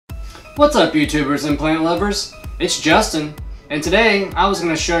What's up, YouTubers and plant lovers? It's Justin, and today I was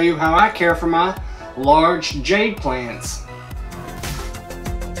going to show you how I care for my large jade plants.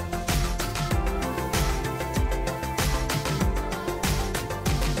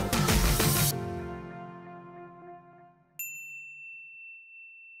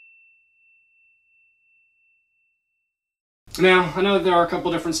 Now, I know there are a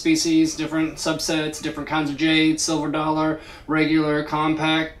couple different species, different subsets, different kinds of jade, silver dollar, regular,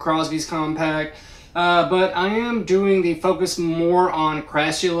 compact, Crosby's compact, but I am doing the focus more on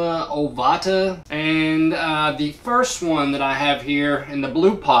Crassula ovata, and the first one that I have here in the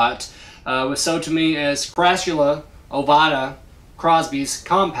blue pot was sold to me as Crassula ovata Crosby's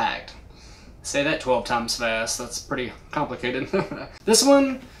compact. Say that 12 times fast, that's pretty complicated. This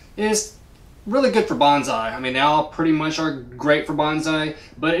one is really good for bonsai. I mean, they all pretty much are great for bonsai,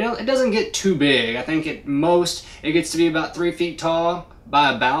 but it doesn't get too big. I think at most it gets to be about 3 feet tall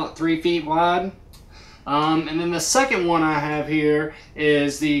by about 3 feet wide. And then the second one I have here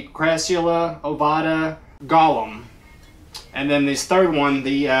is the Crassula ovata Golem. And then this third one,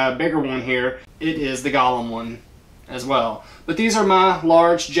 the bigger one here, it is the Golem one as well. But these are my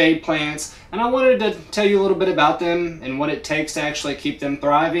large jade plants, and I wanted to tell you a little bit about them and what it takes to actually keep them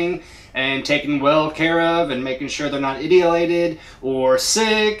thriving and taken well care of, and making sure they're not etiolated or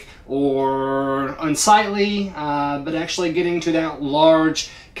sick or unsightly, but actually getting to that large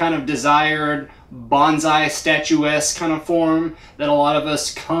kind of desired bonsai statuesque kind of form that a lot of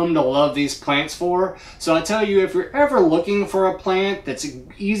us come to love these plants for. So I tell you, if you're ever looking for a plant that's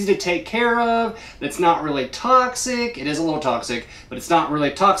easy to take care of, that's not really toxic, it is a little toxic, but it's not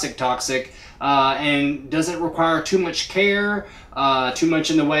really toxic, and doesn't require too much care, too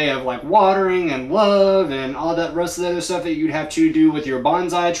much in the way of like watering and love and all that rest of the other stuff that you'd have to do with your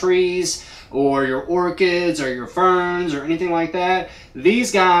bonsai trees or your orchids or your ferns or anything like that.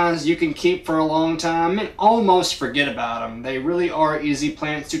 These guys you can keep for a long time and almost forget about them. They really are easy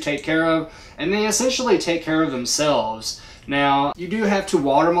plants to take care of, and they essentially take care of themselves. Now, you do have to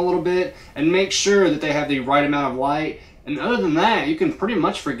water them a little bit and make sure that they have the right amount of light, and other than that, you can pretty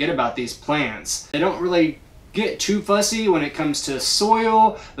much forget about these plants. They don't really get too fussy when it comes to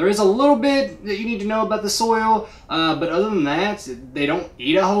soil. There is a little bit that you need to know about the soil, but other than that, they don't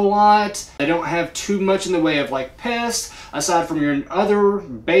eat a whole lot. They don't have too much in the way of like pests, aside from your other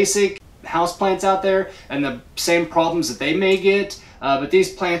basic houseplants out there and the same problems that they may get. But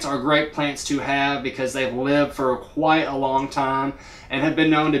these plants are great plants to have because they've lived for quite a long time and have been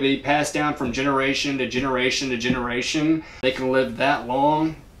known to be passed down from generation to generation to generation. They can live that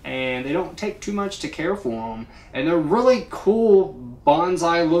long, and they don't take too much to care for them, and they're really cool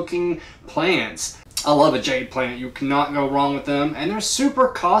bonsai looking plants. I love a jade plant. You cannot go wrong with them, and they're super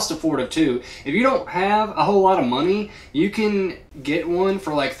cost affordable too. If you don't have a whole lot of money, you can get one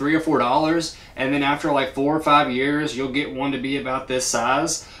for like $3 or $4, and then after like 4 or 5 years you'll get one to be about this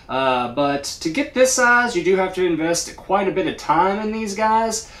size. But to get this size, you do have to invest quite a bit of time in these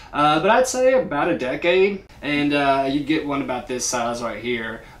guys, but I'd say about a decade, and you get one about this size right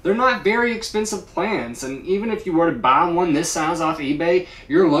here. They're not very expensive plants, and even if you were to buy one this size off eBay,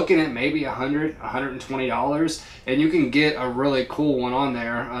 you're looking at maybe $100, $120, and you can get a really cool one on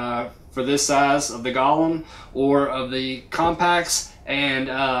there for this size of the Golem or of the compacts, and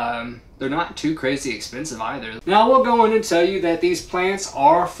they're not too crazy expensive either. Now, I will go in and tell you that these plants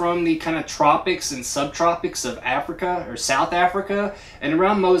are from the kind of tropics and subtropics of Africa, or South Africa, and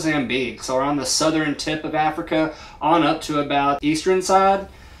around Mozambique, so around the southern tip of Africa on up to about eastern side.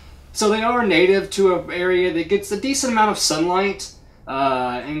 So they are native to an area that gets a decent amount of sunlight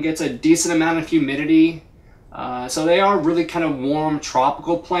and gets a decent amount of humidity. So they are really kind of warm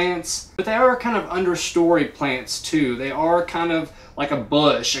tropical plants, but they are kind of understory plants too. They are kind of like a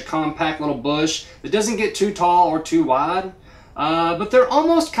bush, a compact little bush that doesn't get too tall or too wide, but they're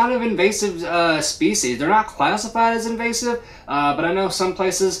almost kind of invasive species. They're not classified as invasive, but I know some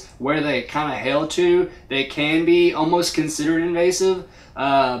places where they kind of hail to, they can be almost considered invasive.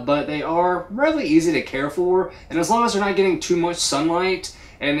 But they are really easy to care for, and as long as they're not getting too much sunlight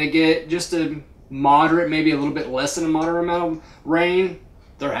and they get just a moderate, maybe a little bit less than a moderate amount of rain,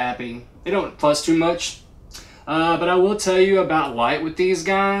 they're happy. They don't fuss too much. But I will tell you about light with these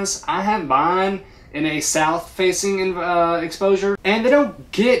guys. I have mine in a south facing exposure, and they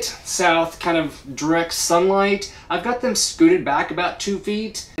don't get south kind of direct sunlight. I've got them scooted back about 2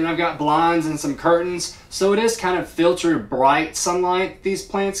 feet, and I've got blinds and some curtains, so it is kind of filtered bright sunlight these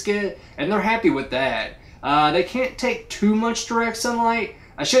plants get, and they're happy with that. They can't take too much direct sunlight.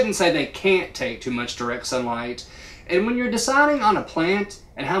 I shouldn't say they can't take too much direct sunlight. And when you're deciding on a plant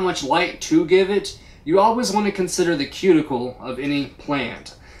and how much light to give it, you always want to consider the cuticle of any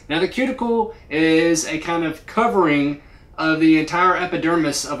plant. Now the cuticle is a kind of covering of the entire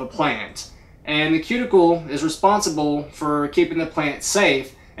epidermis of a plant. And the cuticle is responsible for keeping the plant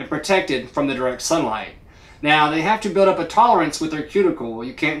safe and protected from the direct sunlight. Now they have to build up a tolerance with their cuticle.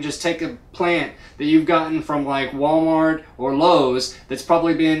 You can't just take a plant that you've gotten from like Walmart or Lowe's that's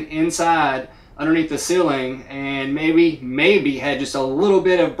probably been inside underneath the ceiling and maybe had just a little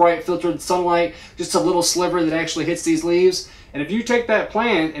bit of bright filtered sunlight, just a little sliver that actually hits these leaves. And if you take that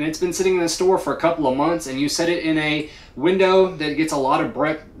plant and it's been sitting in the store for a couple of months and you set it in a window that gets a lot of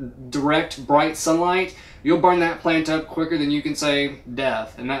direct bright sunlight, you'll burn that plant up quicker than you can say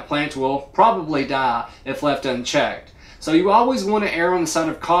death, and that plant will probably die if left unchecked. So you always want to err on the side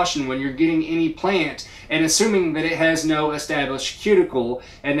of caution when you're getting any plant and assuming that it has no established cuticle,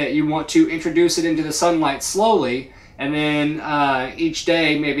 and that you want to introduce it into the sunlight slowly, and then each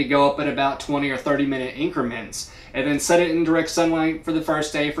day maybe go up at about 20 or 30 minute increments, and then set it in direct sunlight for the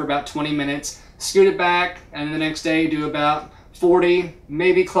first day for about 20 minutes, scoot it back, and the next day do about 40,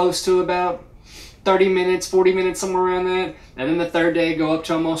 maybe close to about 30 minutes, 40 minutes, somewhere around that. And then the third day go up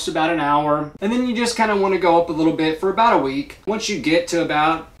to almost about an hour. And then you just kind of want to go up a little bit for about a week. Once you get to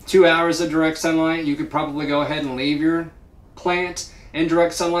about 2 hours of direct sunlight, you could probably go ahead and leave your plant in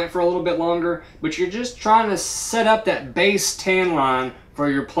direct sunlight for a little bit longer. But you're just trying to set up that base tan line for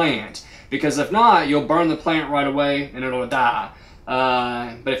your plant, because if not, you'll burn the plant right away and it'll die.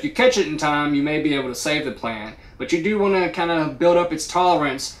 But if you catch it in time, you may be able to save the plant. But you do want to kind of build up its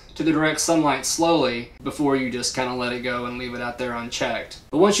tolerance to the direct sunlight slowly before you just kind of let it go and leave it out there unchecked.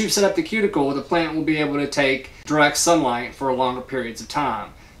 But once you've set up the cuticle, the plant will be able to take direct sunlight for longer periods of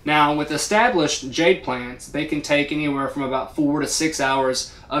time. Now with established jade plants, they can take anywhere from about 4 to 6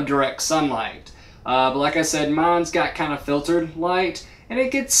 hours of direct sunlight. But like I said, mine's got kind of filtered light, and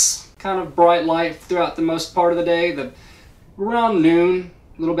it gets kind of bright light throughout the most part of the day, around noon,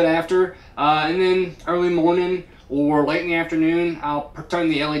 a little bit after, and then early morning or late in the afternoon, I'll turn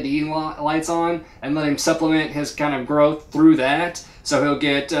the LED lights on and let him supplement his kind of growth through that. So he'll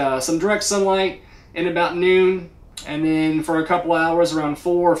get some direct sunlight in about noon, and then for a couple hours around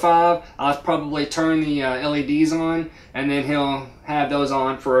 4 or 5, I'll probably turn the LEDs on, and then he'll have those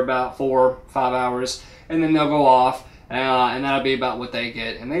on for about 4 or 5 hours, and then they'll go off, and that'll be about what they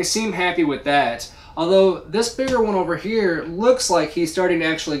get. And they seem happy with that. Although this bigger one over here looks like he's starting to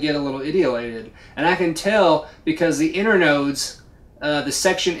actually get a little etiolated. And I can tell because the internodes, the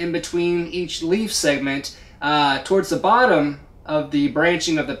section in between each leaf segment, towards the bottom of the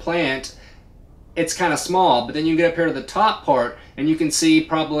branching of the plant, it's kind of small. But then you get up here to the top part and you can see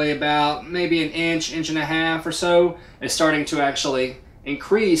probably about maybe an inch, inch and a half or so is starting to actually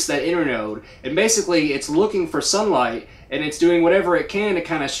increase that internode. And basically it's looking for sunlight, and it's doing whatever it can to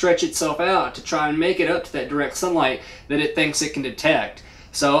kind of stretch itself out to try and make it up to that direct sunlight that it thinks it can detect.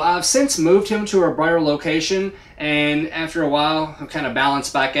 So I've since moved him to a brighter location, and after a while he'll kind of balance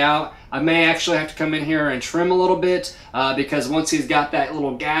back out. I may actually have to come in here and trim a little bit because once he's got that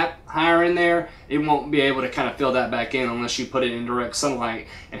little gap higher in there, it won't be able to kind of fill that back in unless you put it in direct sunlight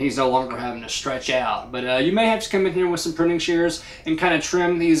and he's no longer having to stretch out. But you may have to come in here with some pruning shears and kind of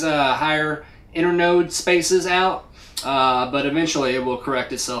trim these higher internode spaces out. But eventually it will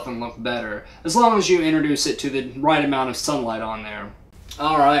correct itself and look better, as long as you introduce it to the right amount of sunlight on there.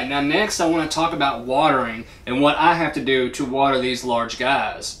 Alright, now next I want to talk about watering and what I have to do to water these large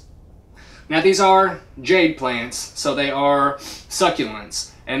guys. Now these are jade plants, so they are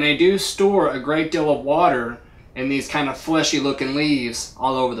succulents, and they do store a great deal of water in these kind of fleshy looking leaves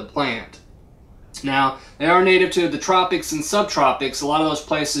all over the plant. Now, they are native to the tropics and subtropics. A lot of those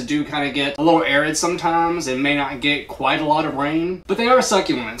places do kind of get a little arid sometimes and may not get quite a lot of rain. But they are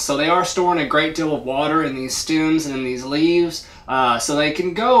succulents, so they are storing a great deal of water in these stems and in these leaves. So they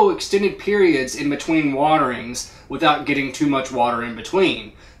can go extended periods in between waterings without getting too much water in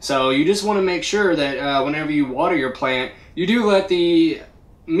between. So you just want to make sure that whenever you water your plant, you do let the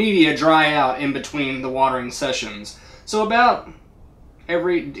media dry out in between the watering sessions. So about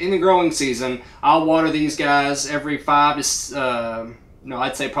in the growing season, I'll water these guys every 5 to,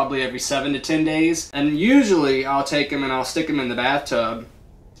 I'd say probably every 7 to 10 days. And usually I'll take them and I'll stick them in the bathtub,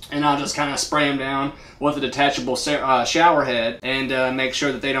 and I'll just kind of spray them down with a detachable shower head and make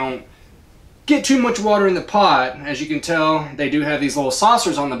sure that they don't get too much water in the pot. As you can tell, they do have these little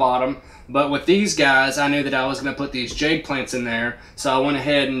saucers on the bottom. But with these guys, I knew that I was going to put these jade plants in there, so I went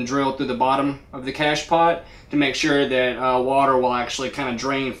ahead and drilled through the bottom of the cache pot to make sure that water will actually kind of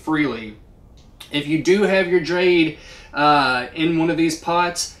drain freely. If you do have your jade in one of these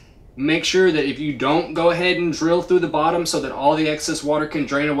pots, make sure that if you don't go ahead and drill through the bottom so that all the excess water can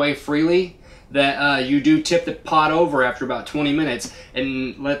drain away freely, that you do tip the pot over after about 20 minutes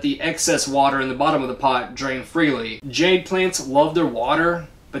and let the excess water in the bottom of the pot drain freely. Jade plants love their water,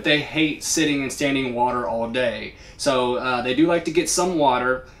 but they hate sitting and standing water all day. So they do like to get some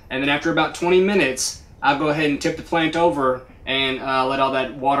water, and then after about 20 minutes, I'll go ahead and tip the plant over and let all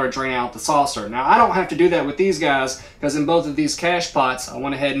that water drain out the saucer. Now, I don't have to do that with these guys, because in both of these cash pots, I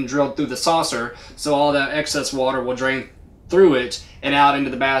went ahead and drilled through the saucer, so all that excess water will drain through it and out into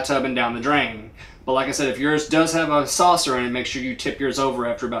the bathtub and down the drain. But like I said, if yours does have a saucer in it, make sure you tip yours over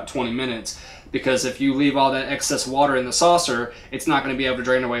after about 20 minutes, because if you leave all that excess water in the saucer, it's not going to be able to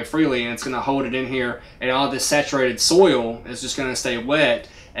drain away freely, and it's going to hold it in here, and all this saturated soil is just going to stay wet,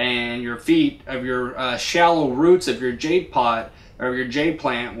 and your feet of your shallow roots of your jade pot or your jade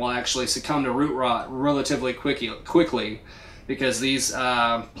plant will actually succumb to root rot relatively quickly, because these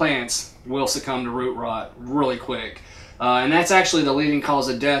plants will succumb to root rot really quick. And that's actually the leading cause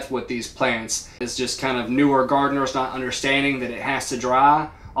of death with these plants. It's just kind of newer gardeners not understanding that it has to dry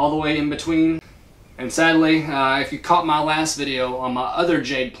all the way in between. And sadly, if you caught my last video on my other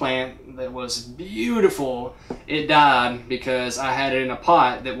jade plant that was beautiful, it died because I had it in a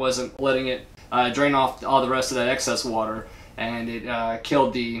pot that wasn't letting it drain off all the rest of that excess water, and it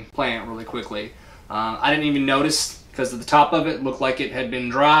killed the plant really quickly. I didn't even notice, because the top of it looked like it had been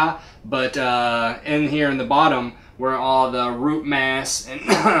dry, but in here in the bottom, where all the root mass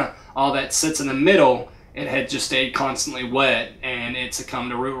and all that sits in the middle, it had just stayed constantly wet, and it succumbed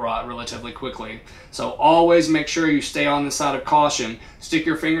to root rot relatively quickly. So always make sure you stay on the side of caution. Stick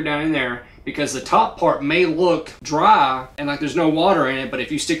your finger down in there, because the top part may look dry and like there's no water in it, but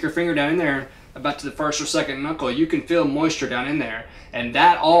if you stick your finger down in there about to the first or second knuckle, you can feel moisture down in there, and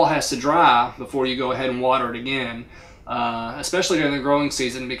that all has to dry before you go ahead and water it again. Especially during the growing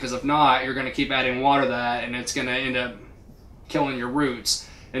season, because if not, you're going to keep adding water to that, and it's going to end up killing your roots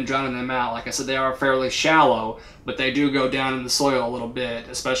and drowning them out. Like I said, they are fairly shallow, but they do go down in the soil a little bit,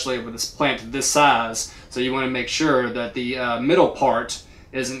 especially with this plant this size. So you want to make sure that the middle part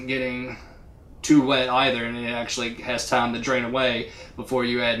isn't getting too wet either, and it actually has time to drain away before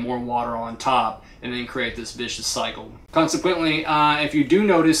you add more water on top and then create this vicious cycle. Consequently, if you do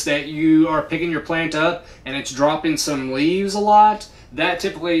notice that you are picking your plant up and it's dropping some leaves a lot, that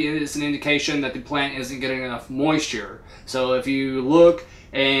typically is an indication that the plant isn't getting enough moisture. So if you look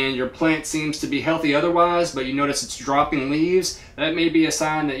and your plant seems to be healthy otherwise, but you notice it's dropping leaves, that may be a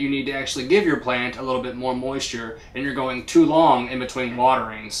sign that you need to actually give your plant a little bit more moisture, and you're going too long in between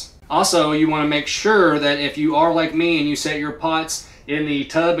waterings. Also, you want to make sure that if you are like me and you set your pots in the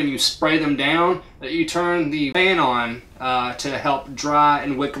tub and you spray them down, that you turn the fan on to help dry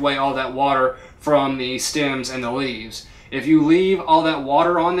and wick away all that water from the stems and the leaves. If you leave all that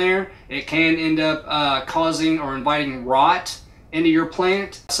water on there, it can end up causing or inviting rot into your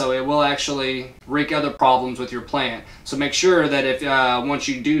plant, so it will actually wreak other problems with your plant. So make sure that if once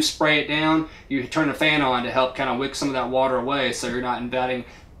you do spray it down, you turn the fan on to help kind of wick some of that water away, so you're not inviting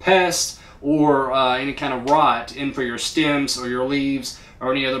pests or any kind of rot in for your stems or your leaves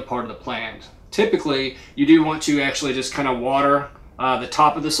or any other part of the plant. Typically, you do want to actually just kind of water the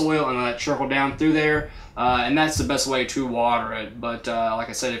top of the soil and let it trickle down through there, and that's the best way to water it. But like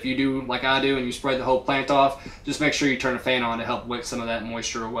I said, if you do like I do and you spray the whole plant off, just make sure you turn the fan on to help wick some of that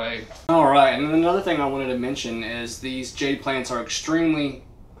moisture away. Alright, and another thing I wanted to mention is these jade plants are extremely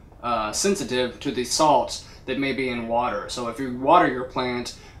sensitive to the salts that may be in water. So if you water your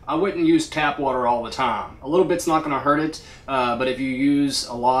plant, I wouldn't use tap water all the time. A little bit's not going to hurt it, but if you use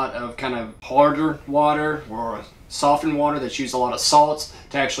a lot of kind of harder water or softened water that's used a lot of salts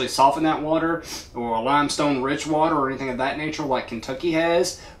to actually soften that water, or limestone rich water or anything of that nature like Kentucky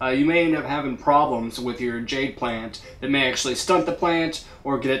has, you may end up having problems with your jade plant that may actually stunt the plant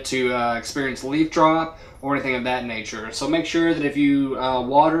or get it to experience leaf drop or anything of that nature. So make sure that if you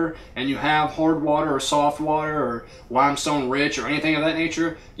water and you have hard water or soft water or limestone rich or anything of that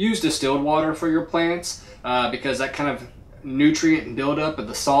nature, use distilled water for your plants, because that kind of nutrient buildup of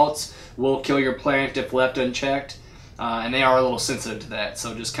the salts will kill your plant if left unchecked, and they are a little sensitive to that.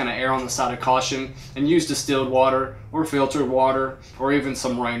 So just kind of err on the side of caution and use distilled water or filtered water or even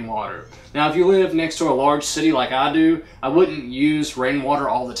some rainwater. Now if you live next to a large city like I do, I wouldn't use rainwater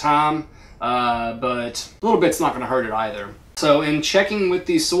all the time, but a little bit's not going to hurt it either. So in checking with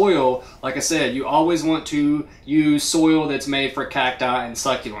the soil, like I said, you always want to use soil that's made for cacti and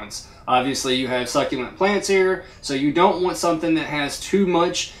succulents. Obviously you have succulent plants here, so you don't want something that has too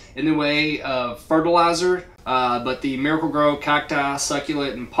much in the way of fertilizer, but the Miracle-Gro cacti,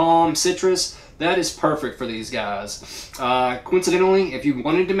 succulent, and palm citrus, that is perfect for these guys. Coincidentally, if you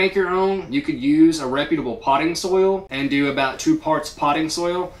wanted to make your own, you could use a reputable potting soil and do about 2 parts potting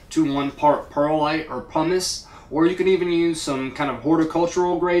soil to 1 part perlite or pumice. Or you can even use some kind of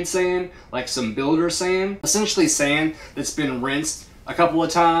horticultural grade sand, like some builder sand. Essentially sand that's been rinsed a couple of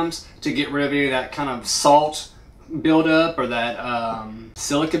times to get rid of any of that kind of salt buildup or that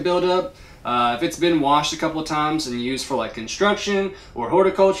silica buildup. If it's been washed a couple of times and used for like construction or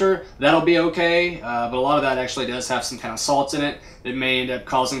horticulture, that'll be okay. But a lot of that actually does have some kind of salts in it that may end up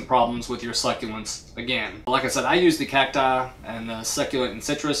causing problems with your succulents again. Like I said, I use the cacti and the succulent and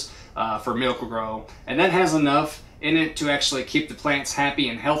citrus for Miracle-Gro, and that has enough in it to actually keep the plants happy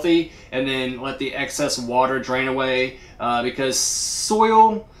and healthy, and then let the excess water drain away, because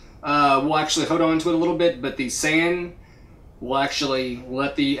soil will actually hold on to it a little bit, but the sand will actually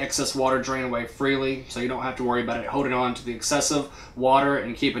let the excess water drain away freely, so you don't have to worry about it holding on to the excessive water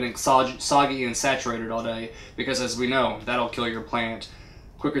and keeping it soggy and saturated all day, because as we know, that'll kill your plant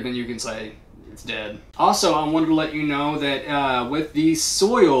quicker than you can say it's dead. Also, I wanted to let you know that with the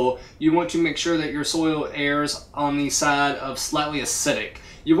soil, you want to make sure that your soil errs on the side of slightly acidic.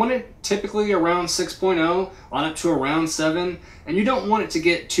 You want it typically around 6.0 on up to around 7, and you don't want it to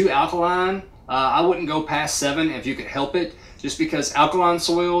get too alkaline. I wouldn't go past 7 if you could help it, just because alkaline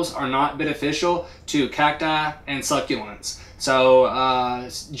soils are not beneficial to cacti and succulents. So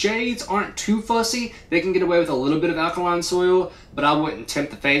jades aren't too fussy. They can get away with a little bit of alkaline soil, but I wouldn't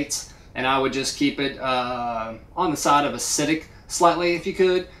tempt the fates, and I would just keep it on the side of acidic slightly if you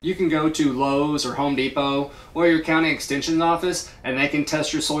could. You can go to Lowe's or Home Depot or your county extension office, and they can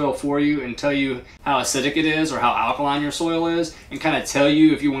test your soil for you and tell you how acidic it is or how alkaline your soil is, and kind of tell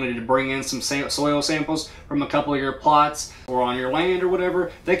you if you wanted to bring in some soil samples from a couple of your plots or on your land or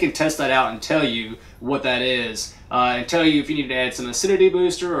whatever. They can test that out and tell you what that is, and tell you if you need to add some acidity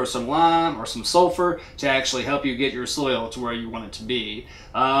booster or some lime or some sulfur to actually help you get your soil to where you want it to be.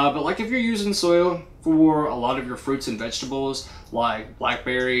 But like if you're using soil for a lot of your fruits and vegetables like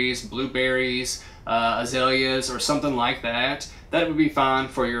blackberries, blueberries, azaleas, or something like that, that would be fine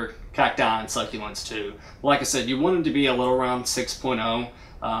for your cacti and succulents too. Like I said, you want them to be a little around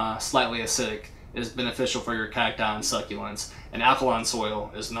 6.0, slightly acidic is beneficial for your cacti and succulents, and alkaline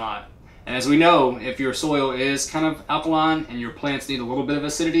soil is not. And as we know, if your soil is kind of alkaline and your plants need a little bit of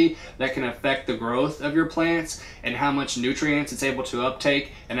acidity, that can affect the growth of your plants and how much nutrients it's able to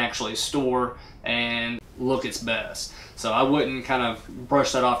uptake and actually store and look its best. So I wouldn't kind of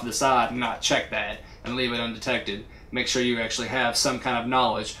brush that off to the side and not check that and leave it undetected. Make sure you actually have some kind of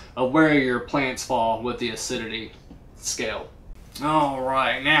knowledge of where your plants fall with the acidity scale.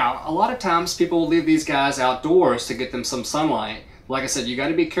 Alright, now a lot of times people will leave these guys outdoors to get them some sunlight. Like I said, you got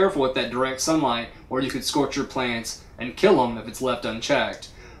to be careful with that direct sunlight, or you could scorch your plants and kill them if it's left unchecked.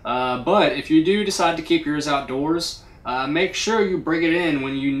 But if you do decide to keep yours outdoors, make sure you bring it in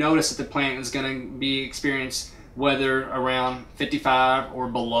when you notice that the plant is going to be experiencing weather around 55 or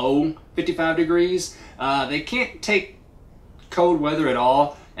below 55 degrees. They can't take cold weather at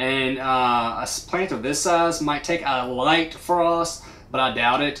all, and a plant of this size might take a light frost, but I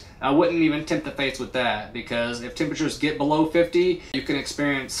doubt it. I wouldn't even tempt the fates with that, because if temperatures get below 50, you can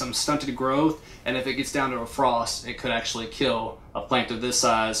experience some stunted growth, and if it gets down to a frost, it could actually kill a plant of this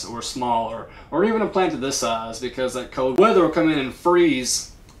size or smaller, or even a plant of this size, because that cold weather will come in and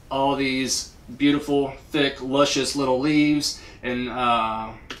freeze all these beautiful, thick, luscious little leaves and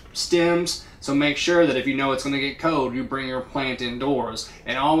stems. So make sure that if you know it's going to get cold, you bring your plant indoors.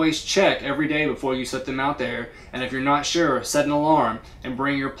 And always check every day before you set them out there. And if you're not sure, set an alarm and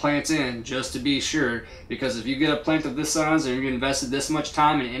bring your plants in just to be sure. Because if you get a plant of this size and you invested this much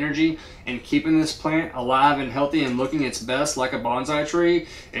time and energy in keeping this plant alive and healthy and looking its best like a bonsai tree,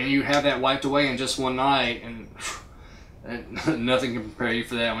 and you have that wiped away in just one night, and nothing can prepare you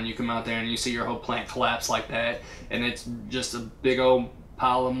for that when you come out there and you see your whole plant collapse like that, and it's just a big old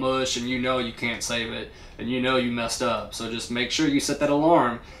pile of mush, and you know you can't save it, and you know you messed up. So just make sure you set that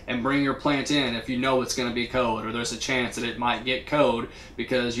alarm and bring your plant in if you know it's going to be cold, or there's a chance that it might get cold,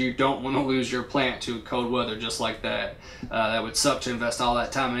 because you don't want to lose your plant to cold weather just like that. That would suck to invest all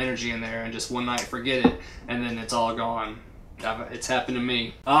that time and energy in there and just one night forget it, and then it's all gone. It's happened to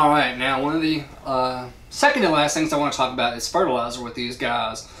me. Alright, now one of the second to last things I want to talk about is fertilizer with these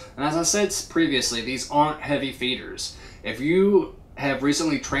guys. And as I said previously, these aren't heavy feeders. If you have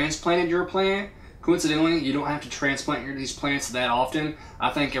recently transplanted your plant, coincidentally, you don't have to transplant these plants that often. I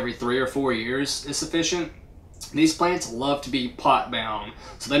think every 3 or 4 years is sufficient. These plants love to be pot bound,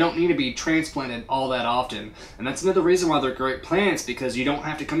 so they don't need to be transplanted all that often. And that's another reason why they're great plants, because you don't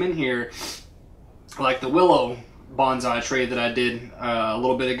have to come in here like the willow bonsai tree that I did a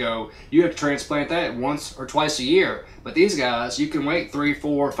little bit ago, you have to transplant that once or twice a year. But these guys, you can wait 3,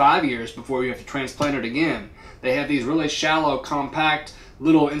 4, 5 years before you have to transplant it again. They have these really shallow, compact,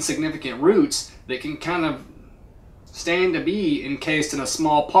 little insignificant roots that can kind of stand to be encased in a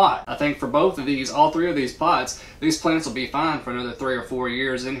small pot. I think for both of these, all 3 of these pots, these plants will be fine for another 3 or 4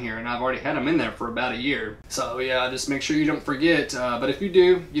 years in here, and I've already had them in there for about a year. So yeah, just make sure you don't forget, but if you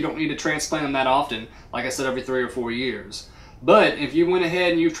do, you don't need to transplant them that often, like I said, every 3 or 4 years. But if you went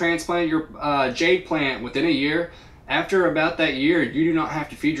ahead and you transplanted your jade plant within a year, after about that year, you do not have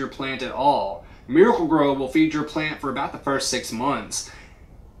to feed your plant at all. Miracle-Gro will feed your plant for about the first 6 months.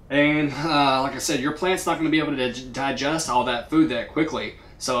 And like I said, your plant's not going to be able to digest all that food that quickly.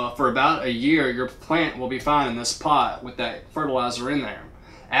 So for about a year, your plant will be fine in this pot with that fertilizer in there.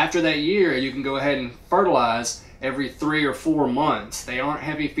 After that year, you can go ahead and fertilize every 3 or 4 months. They aren't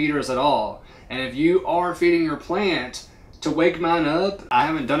heavy feeders at all. And if you are feeding your plant, to wake mine up, I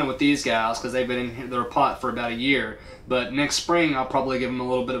haven't done it with these guys because they've been in their pot for about a year. But next spring, I'll probably give them a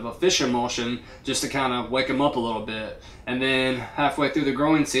little bit of a fish emulsion just to kind of wake them up a little bit. And then halfway through the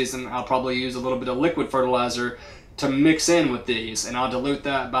growing season, I'll probably use a little bit of liquid fertilizer to mix in with these. And I'll dilute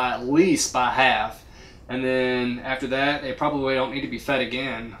that by at least by half. And then after that, they probably don't need to be fed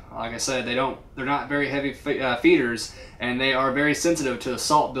again. Like I said, they're not very heavy feeders, and they are very sensitive to the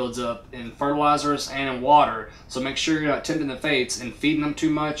salt builds up in fertilizers and in water. So make sure you're not tempting the fates and feeding them too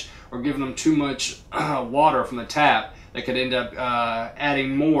much or giving them too much water from the tap that could end up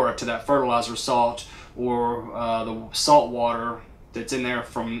adding more to that fertilizer salt or the salt water that's in there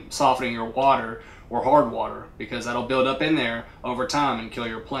from softening your water or hard water, because that'll build up in there over time and kill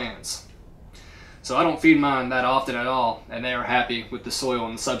your plants. So I don't feed mine that often at all, and they are happy with the soil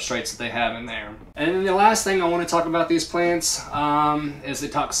and the substrates that they have in there. And then the last thing I want to talk about these plants is the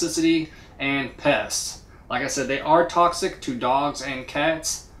toxicity and pests. Like I said, they are toxic to dogs and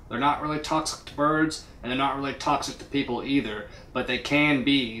cats. They're not really toxic to birds, and they're not really toxic to people either, but they can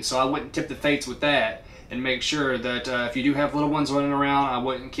be. So I wouldn't tip the fates with that, and make sure that if you do have little ones running around, I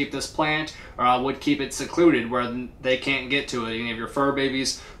wouldn't keep this plant, or I would keep it secluded where they can't get to it, any of your fur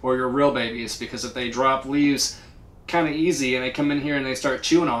babies or your real babies, because if they drop leaves kind of easy and they come in here and they start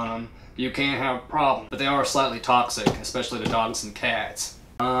chewing on them, you can have a problem. But they are slightly toxic, especially to dogs and cats.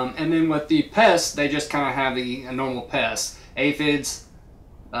 And then with the pests, they just kind of have the normal pests: aphids,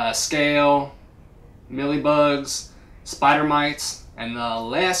 scale, mealybugs, spider mites, and the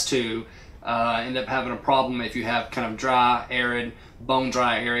last 2 end up having a problem if you have kind of dry, arid, bone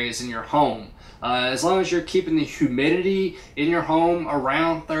dry areas in your home. As long as you're keeping the humidity in your home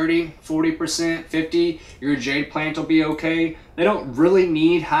around 30, 40%, 50%, your jade plant will be okay. They don't really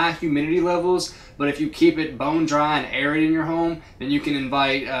need high humidity levels, but if you keep it bone dry and arid in your home, then you can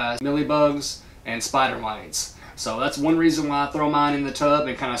invite mealybugs and spider mites. So that's one reason why I throw mine in the tub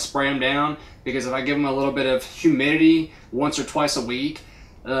and kind of spray them down, because if I give them a little bit of humidity once or twice a week,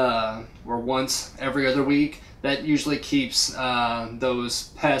 or once every other week, that usually keeps those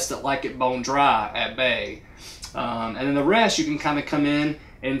pests that like it bone dry at bay. And then the rest, you can kind of come in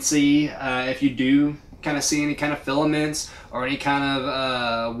and see if you do kind of see any kind of filaments or any kind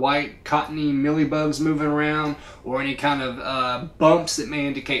of white cottony mealybugs moving around, or any kind of bumps that may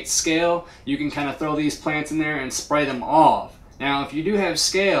indicate scale. You can kind of throw these plants in there and spray them off. Now if you do have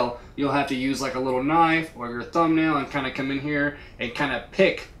scale, you'll have to use like a little knife or your thumbnail and kind of come in here and kind of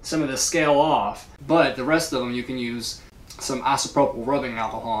pick some of the scale off. But the rest of them, you can use some isopropyl rubbing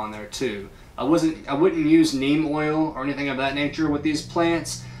alcohol in there too. I wouldn't use neem oil or anything of that nature with these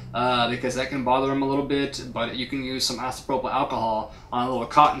plants because that can bother them a little bit, but you can use some isopropyl alcohol on a little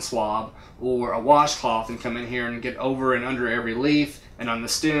cotton swab or a washcloth and come in here and get over and under every leaf and on the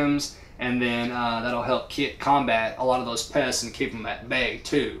stems, and then that'll help combat a lot of those pests and keep them at bay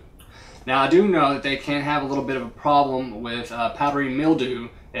too. Now I do know that they can have a little bit of a problem with powdery mildew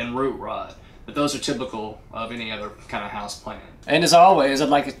and root rot, but those are typical of any other kind of house plant. And as always, I'd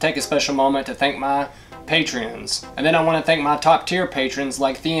like to take a special moment to thank my patrons. And then I want to thank my top tier patrons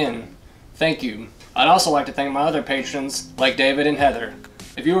like Thuyen. Thank you. I'd also like to thank my other patrons like David and Heather.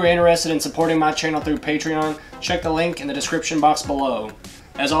 If you are interested in supporting my channel through Patreon, check the link in the description box below.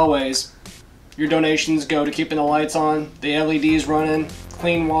 As always, your donations go to keeping the lights on, the LEDs running,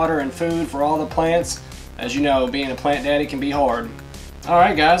 clean water and food for all the plants. As you know, being a plant daddy can be hard.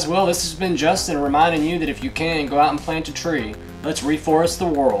 Alright guys, well this has been Justin reminding you that if you can, go out and plant a tree. Let's reforest the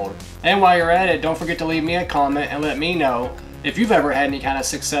world. And while you're at it, don't forget to leave me a comment and let me know if you've ever had any kind of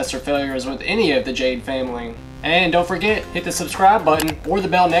success or failures with any of the Jade family. And don't forget, hit the subscribe button or the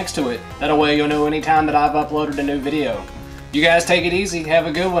bell next to it. That way you'll know anytime that I've uploaded a new video. You guys take it easy, have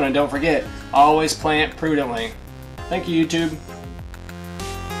a good one, and don't forget, always plant prudently. Thank you, YouTube.